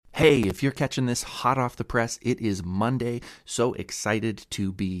Hey, if you're catching this hot off the press, it is Monday. So excited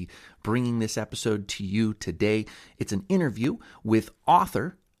to be bringing this episode to you today. It's an interview with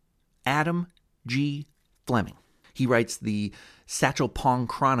author Adam G. Fleming. He writes the Satchel Pong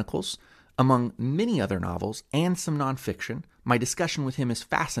Chronicles, among many other novels and some nonfiction. My discussion with him is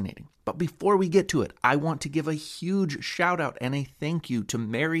fascinating. But before we get to it, I want to give a huge shout out and a thank you to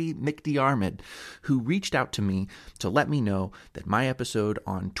Mary McDiarmid, who reached out to me to let me know that my episode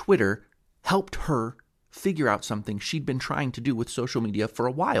on Twitter helped her figure out something she'd been trying to do with social media for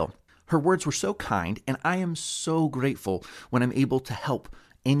a while. Her words were so kind, and I am so grateful when I'm able to help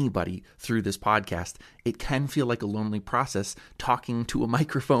anybody through this podcast. It can feel like a lonely process talking to a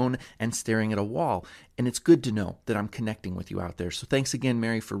microphone and staring at a wall, and it's good to know that I'm connecting with you out there. So thanks again,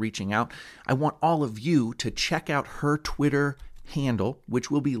 Mary, for reaching out. I want all of you to check out her Twitter handle, which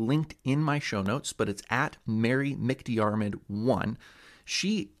will be linked in my show notes, but it's at Mary McDiarmid 1.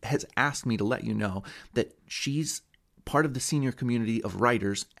 She has asked me to let you know that she's part of the senior community of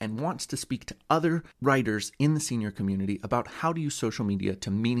writers and wants to speak to other writers in the senior community about how to use social media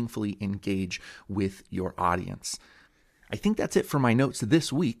to meaningfully engage with your audience. I think that's it for my notes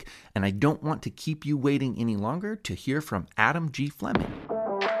this week, and I don't want to keep you waiting any longer to hear from Adam G. Fleming.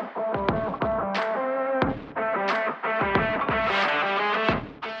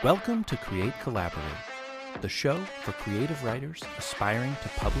 Welcome to Create Collaborate, the show for creative writers aspiring to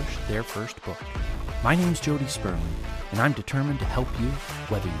publish their first book. My name's Jody Sperling, and I'm determined to help you,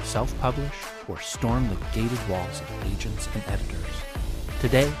 whether you self-publish or storm the gated walls of agents and editors.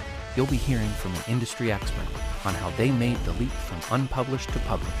 Today, you'll be hearing from an industry expert on how they made the leap from unpublished to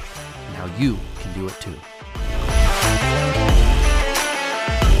published, and how you can do it too.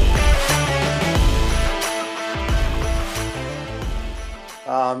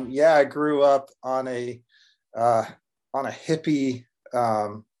 I grew up on a hippie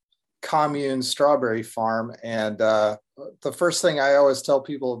commune strawberry farm, and the first thing I always tell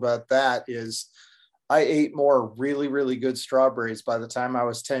people about that is I ate more really, really good strawberries by the time I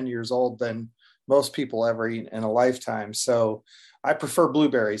was 10 years old than most people ever eat in a lifetime. So I prefer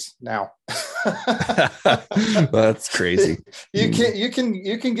blueberries now. That's crazy. You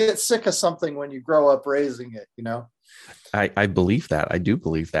can get sick of something when you grow up raising it, you know. I believe that. I do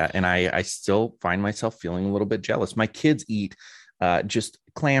believe that. And I still find myself feeling a little bit jealous. My kids eat just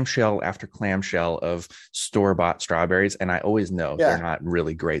clamshell after clamshell of store-bought strawberries. And I always know they're not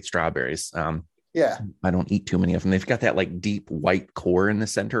really great strawberries. I don't eat too many of them. They've got that like deep white core in the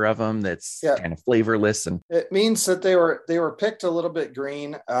center of them that's kind of flavorless. And it means that they were picked a little bit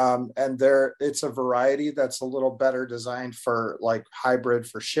green. And it's a variety that's a little better designed for like hybrid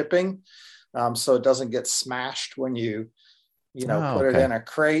for shipping. So it doesn't get smashed when you put it in a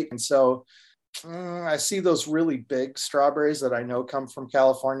crate. And so I see those really big strawberries that I know come from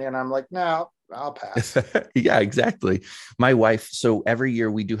California, and I'm like, no, I'll pass. Yeah, exactly. My wife, so every year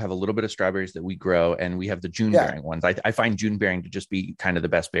we do have a little bit of strawberries that we grow, and we have the June bearing ones. I find June bearing to just be kind of the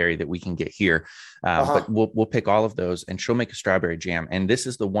best berry that we can get here. But we'll pick all of those, and she'll make a strawberry jam. And this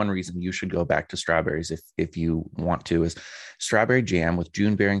is the one reason you should go back to strawberries if you want to, is strawberry jam with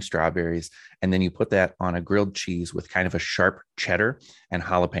June bearing strawberries. And then you put that on a grilled cheese with kind of a sharp cheddar and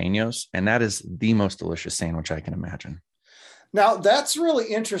jalapenos. And that is the most delicious sandwich I can imagine. Now, that's really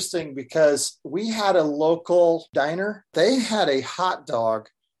interesting because we had a local diner. They had a hot dog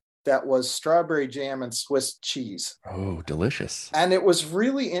that was strawberry jam and Swiss cheese. Oh, delicious. And it was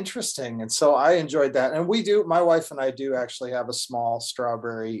really interesting. And so I enjoyed that. And my wife and I do actually have a small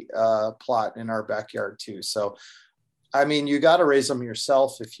strawberry plot in our backyard too. So, I mean, you got to raise them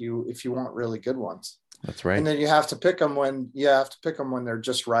yourself if you want really good ones. That's right. And then you have to pick them when they're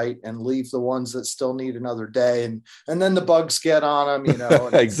just right, and leave the ones that still need another day. And then the bugs get on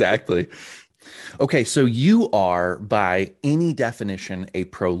them, Exactly. Okay. So you are, by any definition, a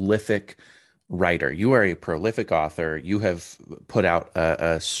prolific writer. You are a prolific author. You have put out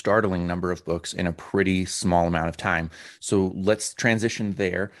a startling number of books in a pretty small amount of time. So let's transition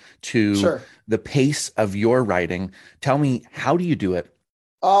there to the pace of your writing. Tell me, how do you do it?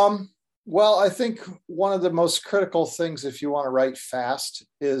 Well, I think one of the most critical things if you want to write fast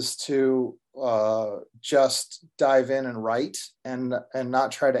is to just dive in and write and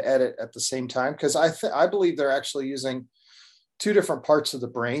not try to edit at the same time. Because I believe they're actually using two different parts of the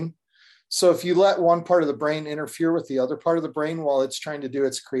brain. So if you let one part of the brain interfere with the other part of the brain while it's trying to do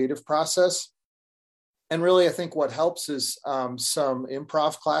its creative process. And really, I think what helps is some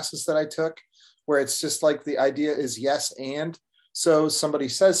improv classes that I took where it's just like the idea is yes and. So somebody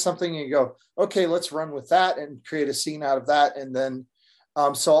says something and you go, okay, let's run with that and create a scene out of that. And then,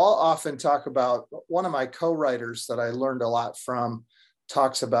 so I'll often talk about one of my co-writers that I learned a lot from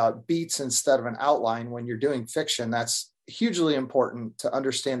talks about beats instead of an outline. When you're doing fiction, that's hugely important to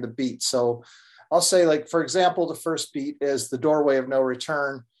understand the beat. So I'll say, like, for example, the first beat is the doorway of no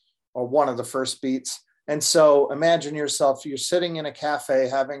return, or one of the first beats. And so imagine yourself, you're sitting in a cafe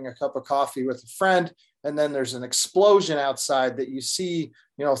having a cup of coffee with a friend, and then there's an explosion outside that you see,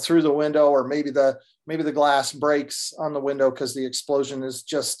 through the window, or maybe the glass breaks on the window because the explosion is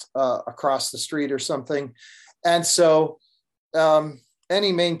just across the street or something. And so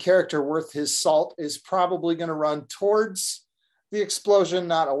any main character worth his salt is probably going to run towards the explosion,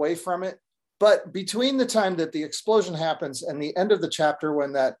 not away from it. But between the time that the explosion happens and the end of the chapter,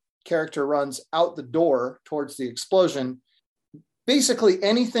 when that character runs out the door towards the explosion, basically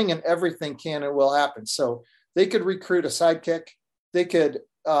anything and everything can and will happen. So they could recruit a sidekick. They could,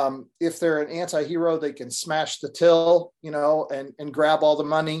 if they're an anti-hero, they can smash the till, and grab all the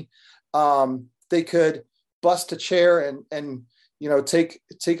money. They could bust a chair and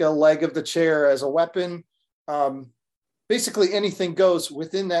take a leg of the chair as a weapon. Basically anything goes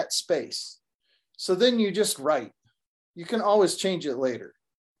within that space. So then you just write. You can always change it later,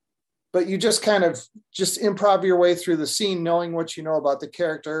 but you just kind of just improv your way through the scene, knowing what you know about the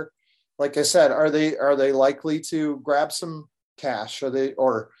character. Like I said, are they likely to grab some cash,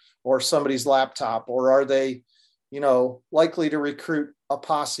 or somebody's laptop, or are they, likely to recruit a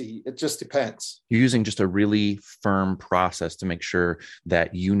posse? It just depends. You're using just a really firm process to make sure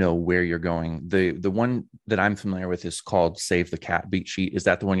that you know where you're going. The one that I'm familiar with is called Save the Cat beat sheet. Is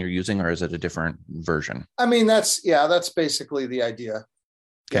that the one you're using, or is it a different version? I mean, that's basically the idea.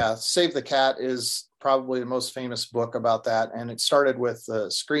 Okay. Yeah, Save the Cat is probably the most famous book about that. And it started with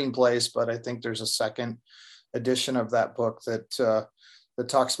screenplays, but I think there's a second edition of that book that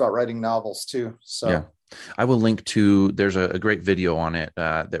talks about writing novels too. So yeah. I will link to, there's a great video on it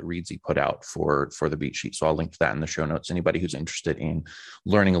that Reedsy put out for the beat sheet. So I'll link to that in the show notes. Anybody who's interested in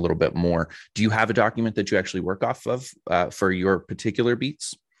learning a little bit more. Do you have a document that you actually work off of for your particular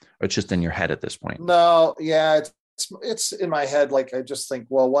beats, or it's just in your head at this point? No, yeah, it's in my head. Like, I just think,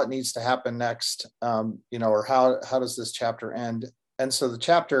 well, what needs to happen next? Or how does this chapter end? And so the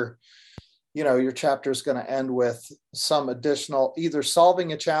chapter, your chapter is going to end with some additional, either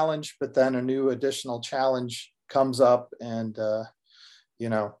solving a challenge, but then a new additional challenge comes up. And, I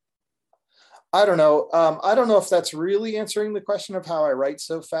don't know. I don't know if that's really answering the question of how I write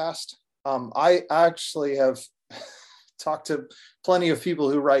so fast. I actually have talked to plenty of people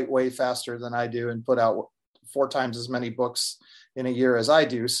who write way faster than I do and put out 4 times as many books in a year as I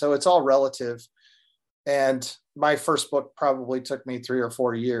do. So it's all relative. And my first book probably took me 3 or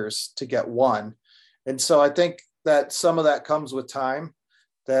 4 years to get one. And so I think that some of that comes with time,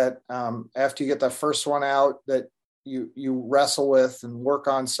 that after you get that first one out, that you wrestle with and work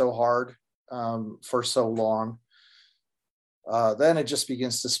on so hard for so long, then it just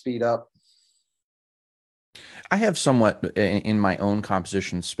begins to speed up. I have somewhat in my own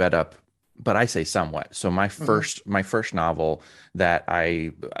composition sped up, but I say somewhat. So my first novel that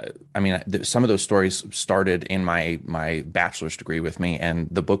some of those stories started in my bachelor's degree with me, and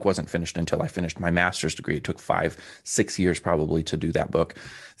the book wasn't finished until I finished my master's degree. It took 5-6 years probably to do that book.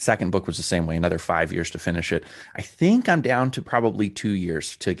 Second book was the same way, another 5 years to finish it. I think I'm down to probably 2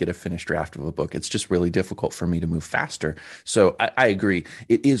 years to get a finished draft of a book. It's just really difficult for me to move faster. So I agree.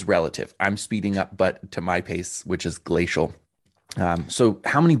 It is relative. I'm speeding up, but to my pace, which is glacial. So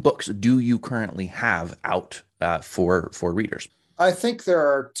how many books do you currently have out for readers? I think there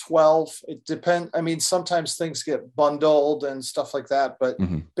are 12. It depends. I mean, sometimes things get bundled and stuff like that, but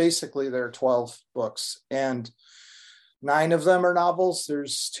basically there are 12 books, and 9 of them are novels.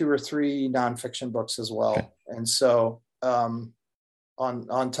 There's 2 or 3 nonfiction books as well. Okay. And so on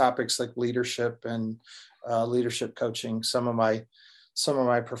topics like leadership and leadership coaching, some of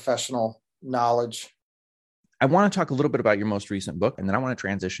my professional knowledge. I want to talk a little bit about your most recent book, and then I want to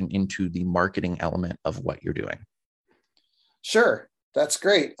transition into the marketing element of what you're doing. Sure. That's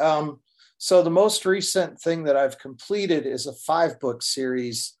great. So the most recent thing that I've completed is a 5-book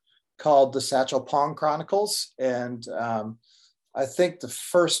series called The Satchel Pawn Chronicles. And I think the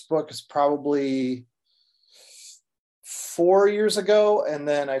first book is probably 4 years ago. And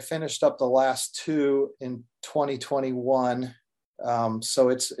then I finished up the last 2 in 2021. So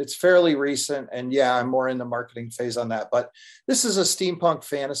it's fairly recent, and yeah, I'm more in the marketing phase on that, but this is a steampunk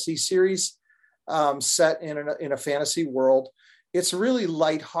fantasy series, set in a fantasy world. It's really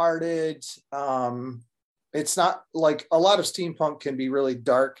lighthearted. It's not like a lot of steampunk can be really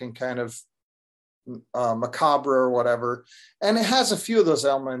dark and kind of macabre or whatever. And it has a few of those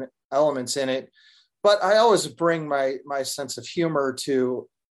elements in it, but I always bring my sense of humor to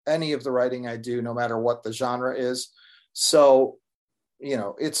any of the writing I do, no matter what the genre is. So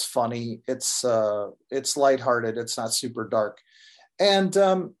it's funny. It's lighthearted. It's not super dark. And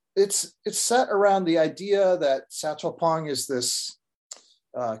it's set around the idea that Satchel Paong is this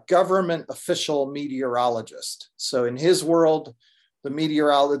government official meteorologist. So in his world,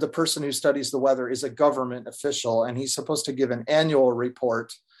 the person who studies the weather is a government official, and he's supposed to give an annual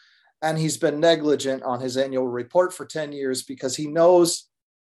report. And he's been negligent on his annual report for 10 years because he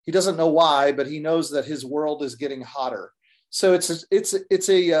doesn't know why, but he knows that his world is getting hotter. So it's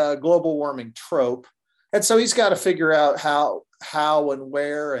a global warming trope. And so he's got to figure out how and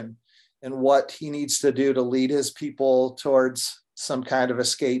where and what he needs to do to lead his people towards some kind of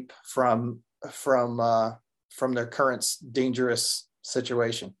escape from their current dangerous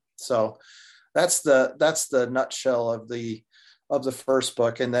situation. So that's the nutshell of the first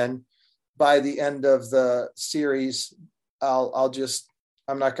book. And then by the end of the series,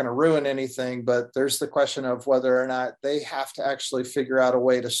 I'm not going to ruin anything, but there's the question of whether or not they have to actually figure out a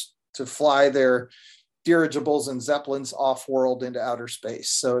way to fly their dirigibles and zeppelins off world into outer space.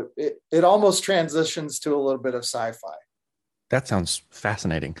 So it almost transitions to a little bit of sci-fi. That sounds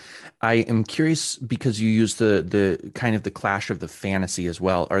fascinating. I am curious because you use the kind of the clash of the fantasy as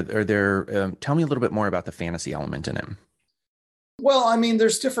well. Are there, tell me a little bit more about the fantasy element in it. Well, I mean,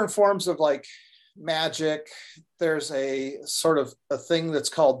 there's different forms of like magic. There's a sort of a thing that's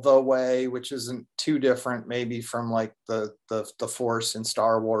called the way, which isn't too different maybe from like the Force in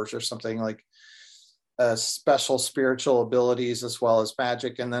Star Wars or something, like special spiritual abilities as well as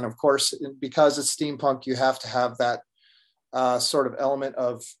magic. And then of course, because it's steampunk, you have to have that sort of element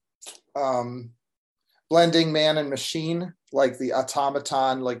of blending man and machine, like the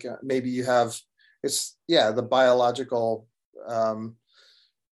automaton, like maybe you have the biological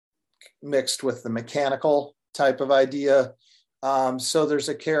mixed with the mechanical type of idea. So there's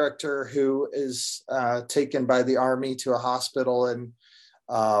a character who is taken by the army to a hospital and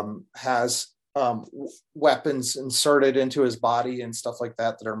has weapons inserted into his body and stuff like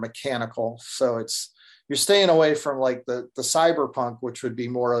that are mechanical. So you're staying away from like the cyberpunk, which would be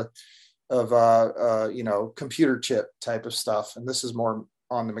more of computer chip type of stuff, and this is more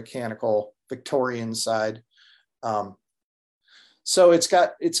on the mechanical Victorian side. So it's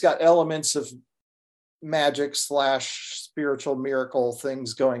got elements of magic / spiritual miracle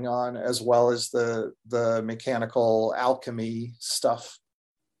things going on, as well as the mechanical alchemy stuff.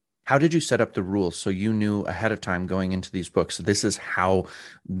 How did you set up the rules so you knew ahead of time going into these books, this is how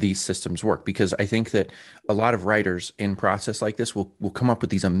these systems work? Because I think that a lot of writers in process like this will come up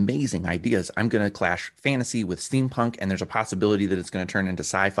with these amazing ideas. I'm going to clash fantasy with steampunk, and there's a possibility that it's going to turn into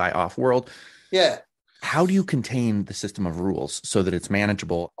sci-fi off-world. Yeah. How do you contain the system of rules so that it's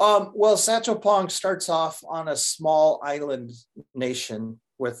manageable? Well, Satchel Paong starts off on a small island nation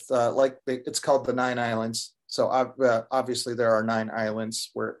with it's called the Nine Islands. So obviously there are 9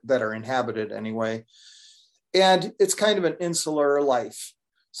 islands that are inhabited anyway. And it's kind of an insular life.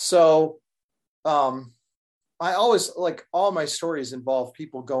 So I always, like, all my stories involve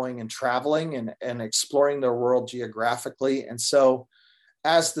people going and traveling and exploring their world geographically. And so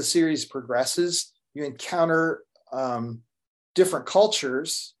as the series progresses, you encounter different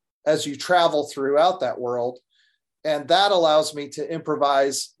cultures as you travel throughout that world. And that allows me to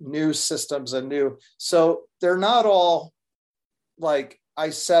improvise new systems so they're not all like I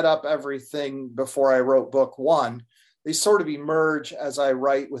set up everything before I wrote book 1. They sort of emerge as I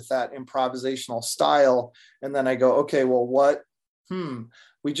write with that improvisational style. And then I go, okay, well,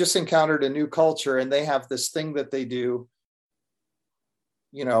 we just encountered a new culture and they have this thing that they do.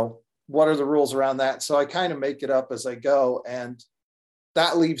 What are the rules around that? So I kind of make it up as I go. And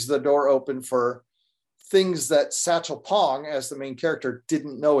that leaves the door open for things that Satchel Paong, as the main character,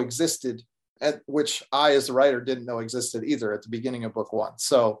 didn't know existed, which I, as the writer, didn't know existed either at the beginning of book 1.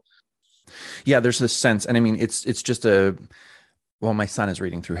 So, yeah, there's this sense, and I mean, it's just well, my son is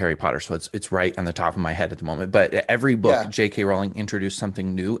reading through Harry Potter, so it's right on the top of my head at the moment. But every book, J.K. Rowling introduced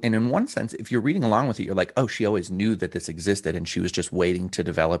something new. And in one sense, if you're reading along with it, you're like, oh, she always knew that this existed and she was just waiting to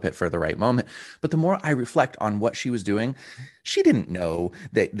develop it for the right moment. But the more I reflect on what she was doing, she didn't know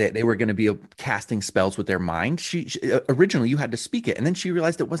that they were going to be casting spells with their mind. She originally, you had to speak it. And then she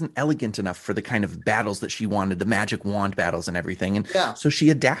realized it wasn't elegant enough for the kind of battles that she wanted, the magic wand battles and everything. And so she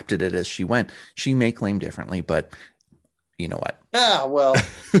adapted it as she went. She may claim differently, but you know what? Yeah, well,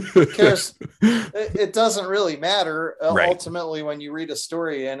 who cares? It doesn't really matter right. Ultimately when you read a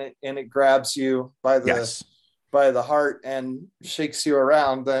story and it grabs you by the heart and shakes you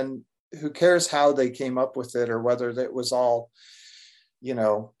around. Then who cares how they came up with it or whether it was all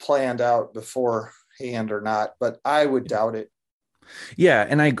planned out beforehand or not? But I would doubt it. Yeah,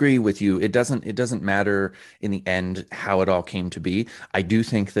 and I agree with you. It doesn't matter in the end how it all came to be. I do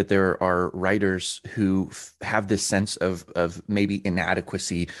think that there are writers who have this sense of maybe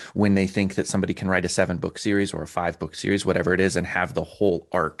inadequacy when they think that somebody can write a 7 book series or a 5 book series, whatever it is, and have the whole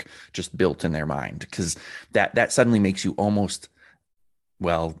arc just built in their mind. Because that suddenly makes you almost,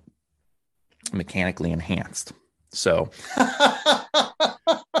 well, mechanically enhanced. So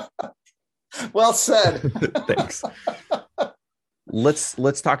Well said. thanks.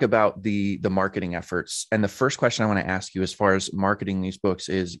 Let's talk about the marketing efforts. And the first question I want to ask you as far as marketing these books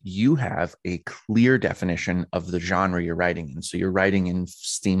is you have a clear definition of the genre you're writing in. So you're writing in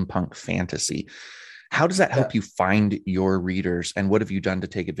steampunk fantasy. How does that Yeah. help you find your readers? And what have you done to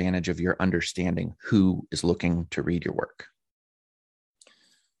take advantage of your understanding who is looking to read your work?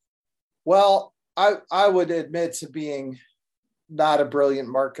 Well, I would admit to being not a brilliant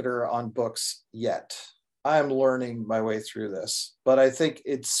marketer on books yet. I'm learning my way through this, but I think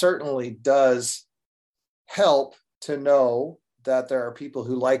it certainly does help to know that there are people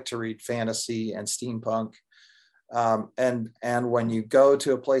who like to read fantasy and steampunk. And when you go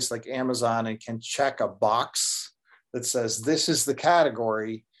to a place like Amazon and can check a box that says this is the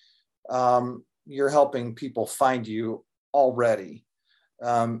category, you're helping people find you already.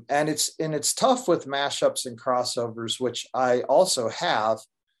 And it's tough with mashups and crossovers, which I also have,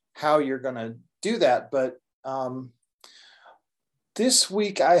 how you're going to do that. But this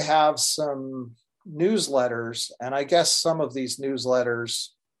week I have some newsletters, and I guess some of these newsletters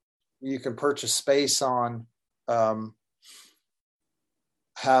you can purchase space on,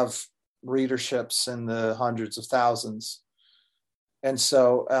 have readerships in the hundreds of thousands. And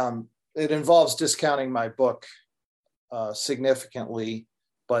so it involves discounting my book significantly,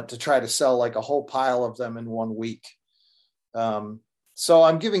 but to try to sell like a whole pile of them in 1 week. So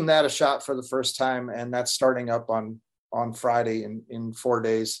I'm giving that a shot for the first time, and that's starting up on Friday in 4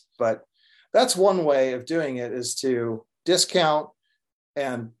 days. But that's one way of doing it, is to discount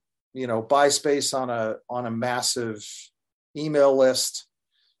and buy space on a massive email list,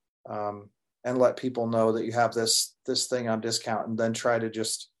 and let people know that you have this thing on discount, and then try to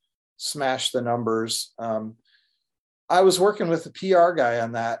just smash the numbers. I was working with a PR guy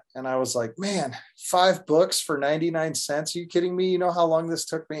on that, and I was like, man, 5 books for 99 cents. Are you kidding me? You know how long this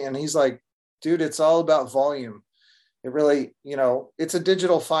took me? And he's like, dude, it's all about volume. It really, it's a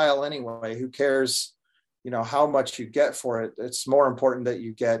digital file anyway. Who cares, how much you get for it? It's more important that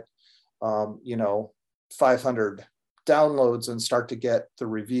you get, 500 downloads and start to get the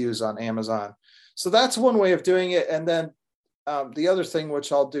reviews on Amazon. So that's one way of doing it. And then the other thing,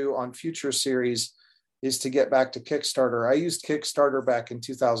 which I'll do on future series, is to get back to Kickstarter. I used Kickstarter back in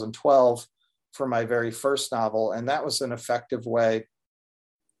 2012 for my very first novel, and that was an effective way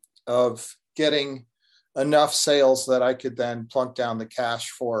of getting enough sales that I could then plunk down the cash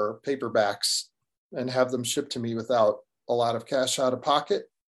for paperbacks and have them shipped to me without a lot of cash out of pocket.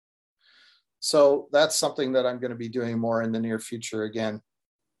 So that's something that I'm going to be doing more in the near future again.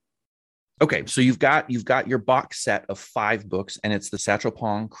 Okay, so you've got your box set of 5 books, and it's the Satchel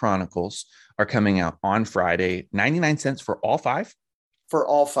Pawn Chronicles are coming out on Friday. 99 cents for all 5? For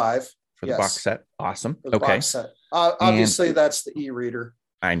all 5. For the box set. Awesome. For the box set. Obviously, and that's the e-reader.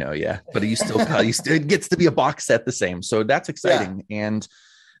 I know, yeah, but you still it gets to be a box set the same. So that's exciting, and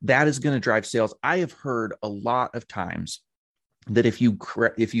that is going to drive sales. I have heard a lot of times that if you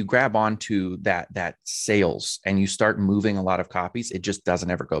grab onto that sales and you start moving a lot of copies, it just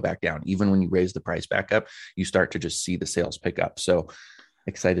doesn't ever go back down. Even when you raise the price back up, you start to just see the sales pick up. So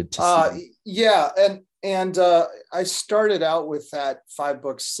excited to see. Yeah, and I started out with that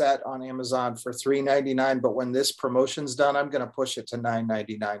 5-book set on Amazon for $3.99, but when this promotion's done, I'm going to push it to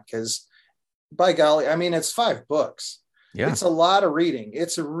 $9.99, because by golly, I mean, it's 5 books. Yeah, it's a lot of reading.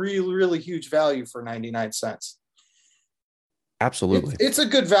 It's a really, really huge value for 99 cents. Absolutely. It's a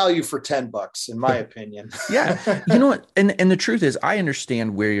good value for $10, in my opinion. Yeah. You know what? And the truth is, I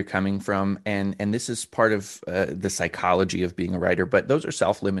understand where you're coming from. And this is part of the psychology of being a writer, but those are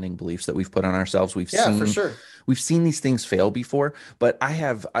self-limiting beliefs that we've put on ourselves. For sure. We've seen these things fail before, but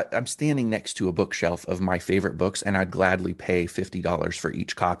I'm standing next to a bookshelf of my favorite books, and I'd gladly pay $50 for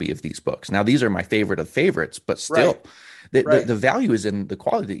each copy of these books. Now, these are my favorite of favorites, but still the value is in the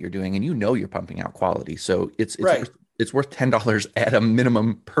quality that you're doing, and you're pumping out quality. So it's worth $10 at a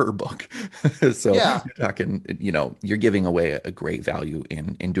minimum per book. So you're talking, you're giving away a great value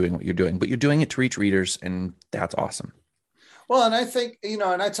in doing what you're doing, but you're doing it to reach readers, and that's awesome. Well, and I think,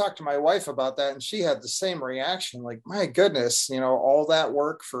 and I talked to my wife about that, and she had the same reaction, like, my goodness, all that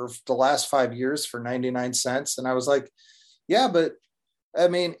work for the last 5 years for 99 cents. And I was like, yeah, but I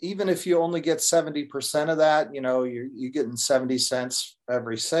mean, even if you only get 70% of that, you're getting 70 cents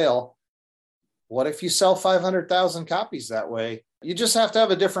every sale. What if you sell 500,000 copies that way? You just have to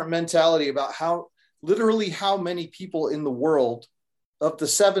have a different mentality about literally how many people in the world, of the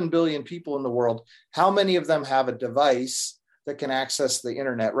 7 billion people in the world, how many of them have a device that can access the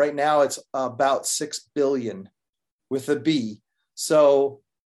internet? Right now, it's about 6 billion with a B. So,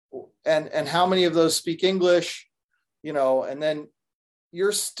 and how many of those speak English, and then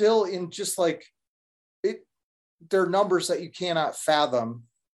you're still in just like it, they're numbers that you cannot fathom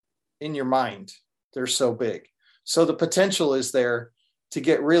in your mind. They're so big. So the potential is there to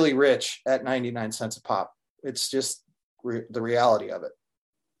get really rich at 99 cents a pop. It's just the reality of it.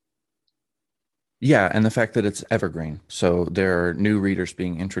 Yeah, and the fact that it's evergreen. So there are new readers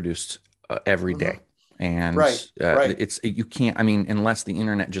being introduced every Mm-hmm. day. And Right, right. you can't, I mean, unless the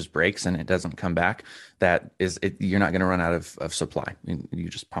internet just breaks and it doesn't come back, you're not going to run out of supply. You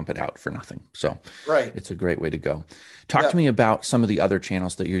just pump it out for nothing. So Right. it's a great way to go. Talk to Yeah. me about some of the other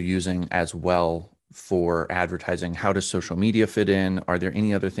channels that you're using as well for advertising. How does social media fit in? Are there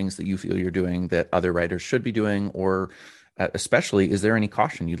any other things that you feel you're doing that other writers should be doing? Or especially, is there any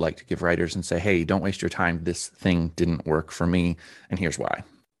caution you'd like to give writers and say, hey, don't waste your time. This thing didn't work for me, and here's why.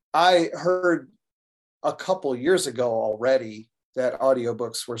 I heard a couple years ago already that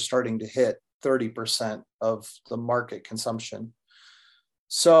audiobooks were starting to hit 30% of the market consumption.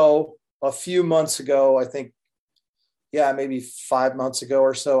 So a few months ago, I think, yeah, maybe 5 months ago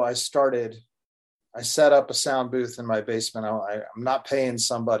or so, I set up a sound booth in my basement. I'm not paying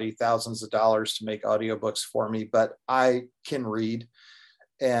somebody thousands of dollars to make audiobooks for me, but I can read.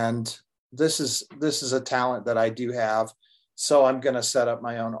 And this is a talent that I do have. So I'm going to set up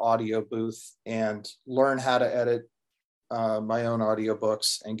my own audio booth and learn how to edit my own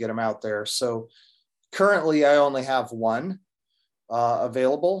audiobooks and get them out there. So currently I only have one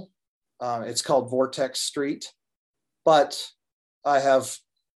available. It's called Vortex Street, but I have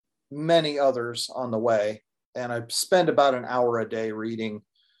many others on the way. And I spend about an hour a day reading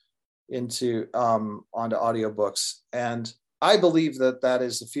onto audiobooks. And I believe that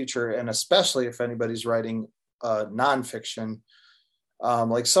is the future. And especially if anybody's writing nonfiction,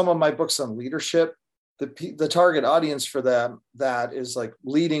 like some of my books on leadership, the target audience for that is like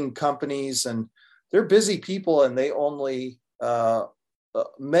leading companies, and they're busy people, and they only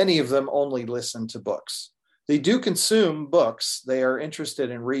many of them only listen to books. They do consume books. They are interested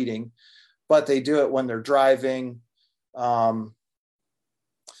in reading, but they do it when they're driving.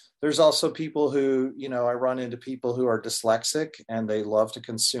 There's also people who, I run into people who are dyslexic and they love to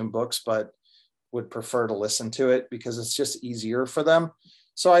consume books, but would prefer to listen to it because it's just easier for them.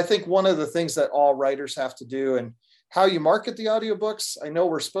 So I think one of the things that all writers have to do, and how you market the audiobooks, I know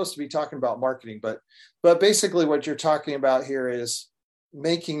we're supposed to be talking about marketing, but basically what you're talking about here is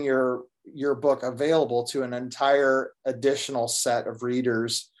making your book available to an entire additional set of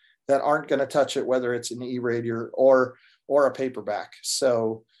readers that aren't going to touch it, whether it's an e-reader or a paperback.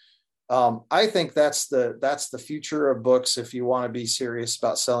 So I think that's the future of books. If you want to be serious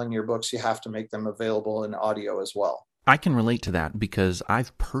about selling your books, you have to make them available in audio as well. I can relate to that because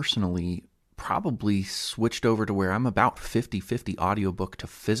I've personally probably switched over to where I'm about 50-50 audiobook to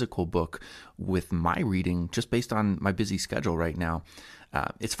physical book with my reading, just based on my busy schedule right now.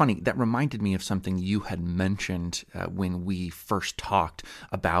 It's funny, that reminded me of something you had mentioned when we first talked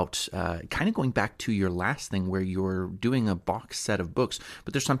about kind of going back to your last thing where you're doing a box set of books,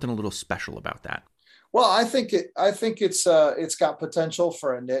 but there's something a little special about that. Well, I think it's got potential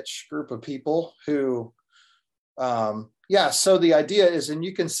for a niche group of people who, so the idea is, and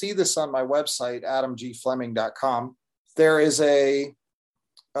you can see this on my website, adamgfleming.com. There is a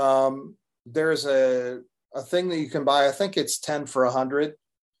thing that you can buy. I think it's 10 for 100.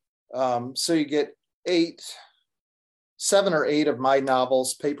 So you get 7 or 8 of my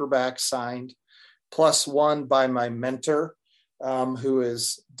novels, paperback signed, plus one by my mentor, who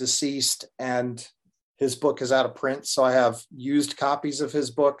is deceased, and his book is out of print. So I have used copies of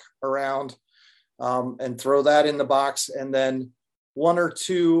his book around, and throw that in the box. And then 1 or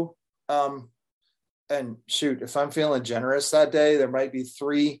 2, and shoot, if I'm feeling generous that day, there might be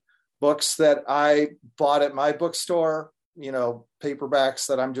 3 books that I bought at my bookstore, paperbacks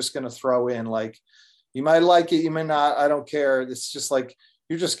that I'm just going to throw in. Like, you might like it, you may not, I don't care. It's just like,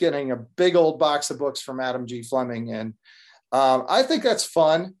 you're just getting a big old box of books from Adam G. Fleming. And I think that's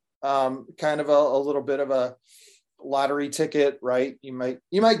fun. Kind of a little bit of a lottery ticket, right? You might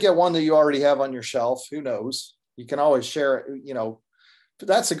get one that you already have on your shelf. Who knows? You can always share it, but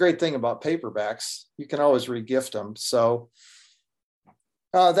that's the great thing about paperbacks. You can always regift them. So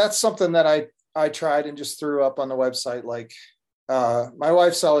that's something that I tried and just threw up on the website. Like, my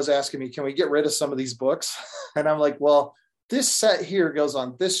wife's always asking me, can we get rid of some of these books? And I'm like, well, this set here goes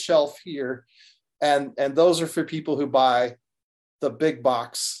on this shelf here. And those are for people who buy the big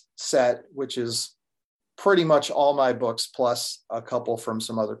box set, which is pretty much all my books, plus a couple from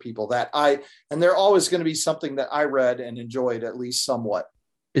some other people and they're always going to be something that I read and enjoyed at least somewhat.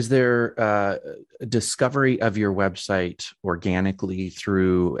 Is there a discovery of your website organically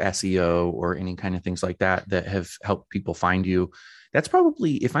through SEO or any kind of things like that that have helped people find you? That's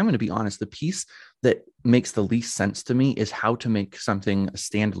probably, if I'm going to be honest, the piece that makes the least sense to me is how to make something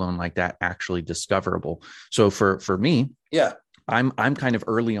standalone like that actually discoverable. So for me, yeah, I'm kind of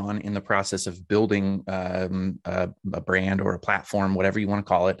early on in the process of building a brand or a platform, whatever you want to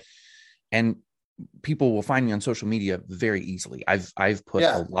call it, and people will find me on social media very easily. I've put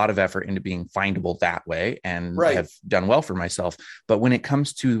a lot of effort into being findable that way and have done well for myself. But when it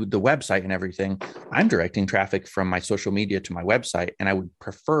comes to the website and everything, I'm directing traffic from my social media to my website. And I would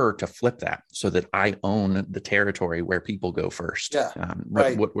prefer to flip that so that I own the territory where people go first. Yeah.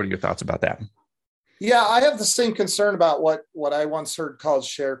 What are your thoughts about that? Yeah, I have the same concern about what I once heard called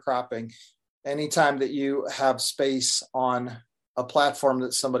sharecropping. Anytime that you have space on a platform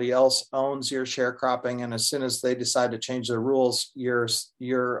that somebody else owns, you're sharecropping, and as soon as they decide to change their rules, you're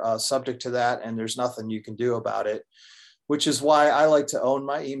subject to that, and there's nothing you can do about it. Which is why I like to own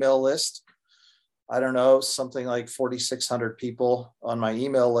my email list. I don't know, something like 4,600 people on my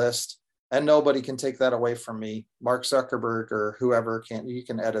email list, and nobody can take that away from me. Mark Zuckerberg or whoever can. You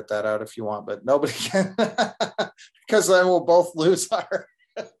can edit that out if you want, but nobody can, because then we'll both lose our.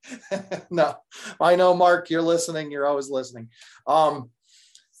 No, I know, Mark, you're listening. You're always listening.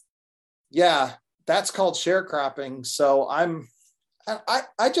 Yeah, that's called sharecropping. So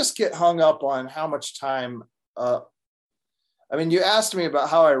I just get hung up on how much time. I mean, you asked me about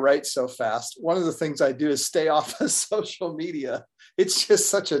how I write so fast. One of the things I do is stay off of social media. It's just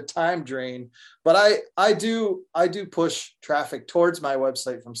such a time drain. But I do push traffic towards my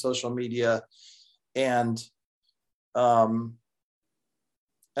website from social media, and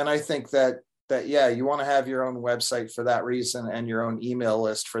I think that yeah, you want to have your own website for that reason and your own email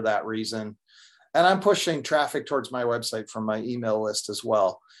list for that reason. And I'm pushing traffic towards my website from my email list as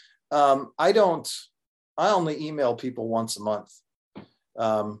well. I only email people once a month.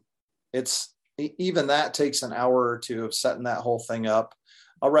 It's even that takes an hour or two of setting that whole thing up.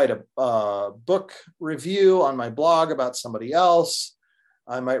 I'll write a book review on my blog about somebody else.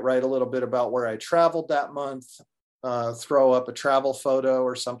 I might write a little bit about where I traveled that month. Throw up a travel photo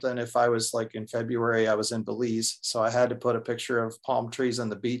or something. If I was like in February, I was in Belize, so I had to put a picture of palm trees on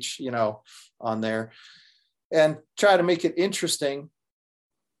the beach, on there, and try to make it interesting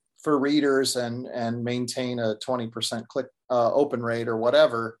for readers and maintain a 20% click open rate or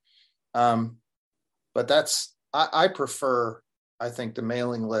whatever. But I prefer, I think, the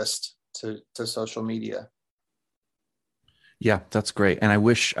mailing list to social media. Yeah, that's great. And I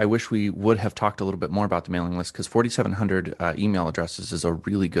wish we would have talked a little bit more about the mailing list, because 4,700 email addresses is a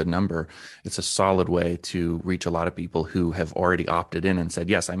really good number. It's a solid way to reach a lot of people who have already opted in and said,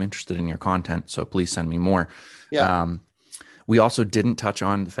 yes, I'm interested in your content, so please send me more. Yeah. We also didn't touch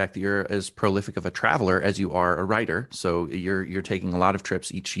on the fact that you're as prolific of a traveler as you are a writer. So you're taking a lot of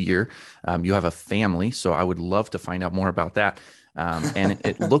trips each year. You have a family, so I would love to find out more about that. And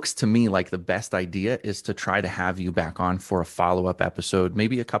it looks to me like the best idea is to try to have you back on for a follow-up episode,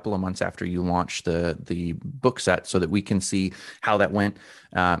 maybe a couple of months after you launch the book set, so that we can see how that went,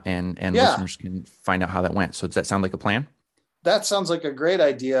 and listeners can find out how that went. So does that sound like a plan? That sounds like a great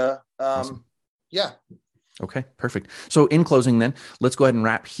idea. Awesome. Yeah. Okay, perfect. So in closing then, let's go ahead and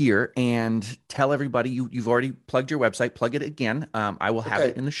wrap here and tell everybody you've already plugged your website. Plug it again. I will have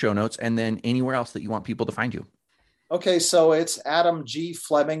it in the show notes, and then anywhere else that you want people to find you. Okay, so it's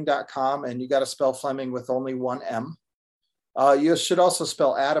adamgfleming.com, and you got to spell Fleming with only one M. You should also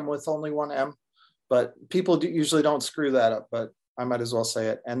spell Adam with only one M, but people usually don't screw that up, but I might as well say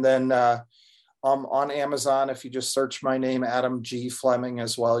it. And then on Amazon, if you just search my name, Adam G. Fleming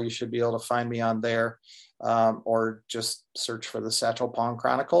as well, you should be able to find me on there, or just search for the Satchel Pawn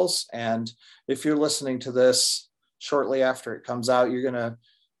Chronicles. And if you're listening to this shortly after it comes out, you're going to,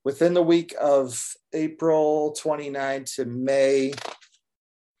 within the week of April 29 to May,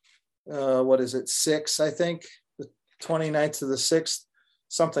 6, I think, the 29th to the 6th,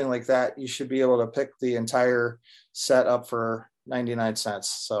 something like that, you should be able to pick the entire set up for 99 cents.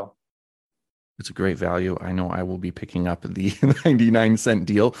 So It's a great value. I know I will be picking up the 99-cent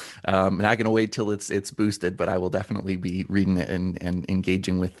deal. Not going to wait till it's boosted, but I will definitely be reading it and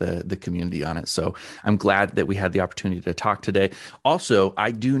engaging with the community on it. So I'm glad that we had the opportunity to talk today. Also,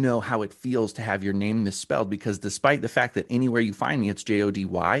 I do know how it feels to have your name misspelled, because despite the fact that anywhere you find me, it's Jody.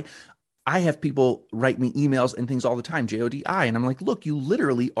 I have people write me emails and things all the time, Jodi. And I'm like, look, you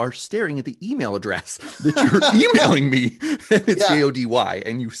literally are staring at the email address that you're emailing me. And it's Jody.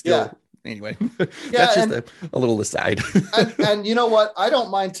 And you still, anyway, that's just a little aside. and you know what? I don't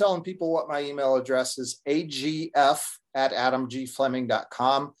mind telling people what my email address is,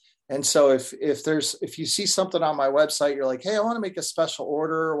 agf@adamgfleming.com. And so if you see something on my website, you're like, hey, I want to make a special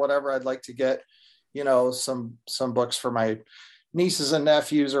order or whatever, I'd like to get, some books for my nieces and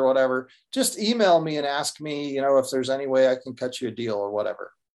nephews or whatever, just email me and ask me, if there's any way I can cut you a deal or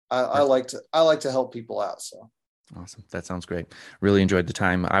whatever. I like to help people out. So awesome. That sounds great. Really enjoyed the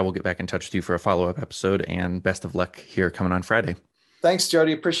time. I will get back in touch with you for a follow-up episode, and best of luck here coming on Friday. Thanks,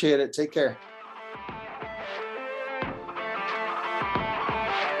 Jody. Appreciate it. Take care.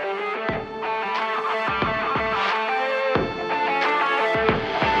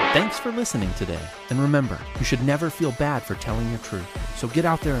 Thanks for listening today. And remember, you should never feel bad for telling your truth. So get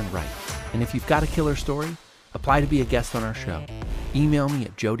out there and write. And if you've got a killer story, apply to be a guest on our show. Email me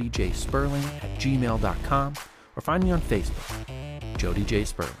at jodyjsperling@gmail.com or find me on Facebook, Jody J.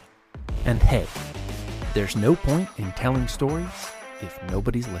 Sperling. And hey, there's no point in telling stories if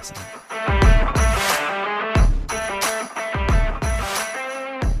nobody's listening.